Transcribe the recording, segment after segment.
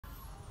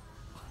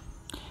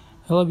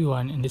Hello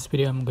everyone, in this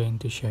video I'm going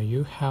to show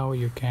you how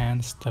you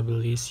can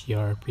stabilize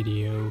your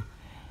video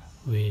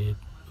with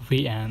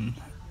VN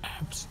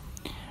apps.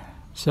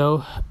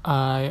 So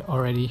I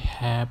already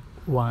have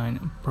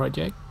one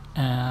project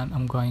and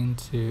I'm going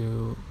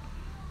to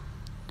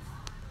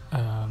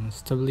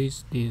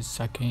stabilize this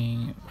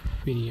sucking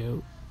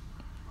video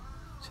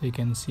so you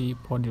can see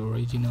for the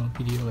original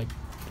video like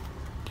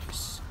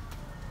this.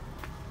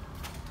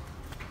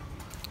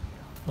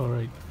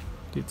 Alright,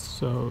 it's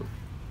so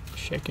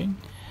shaking.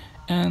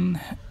 And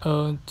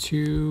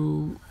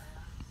to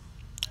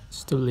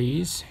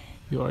stabilize,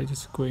 you are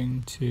just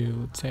going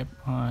to tap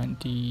on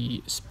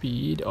the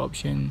speed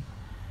option,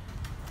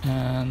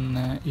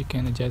 and you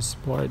can adjust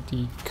for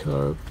the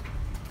curve.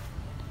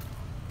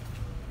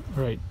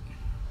 Right,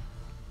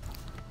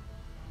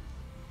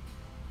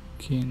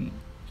 you can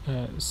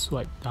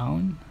swipe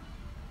down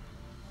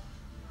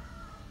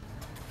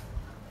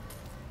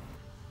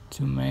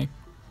to make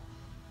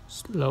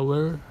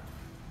slower.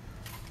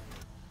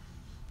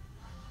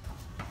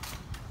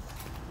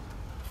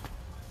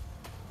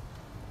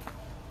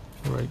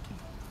 Right,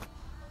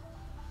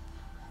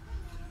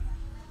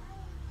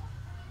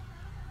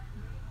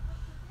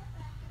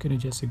 can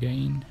adjust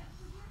again.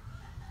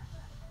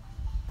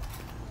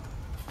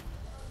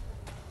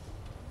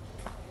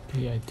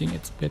 Okay, I think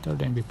it's better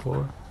than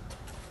before.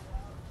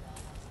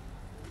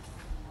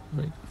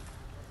 Right,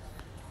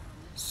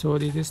 so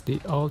this is the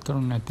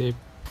alternative.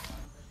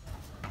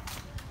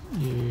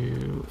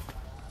 You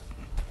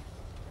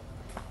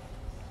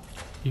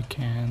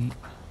can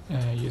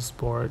use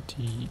for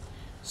the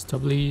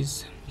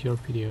stabilize your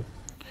video.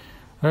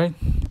 Alright,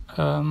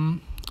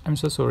 I'm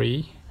so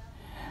sorry.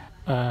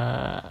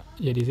 Yeah,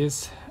 this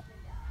is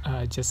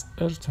just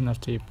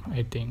alternative,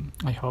 I think.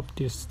 I hope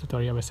this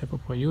tutorial was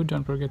helpful for you.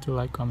 Don't forget to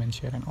like, comment,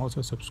 share, and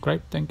also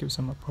subscribe. Thank you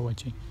so much for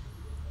watching.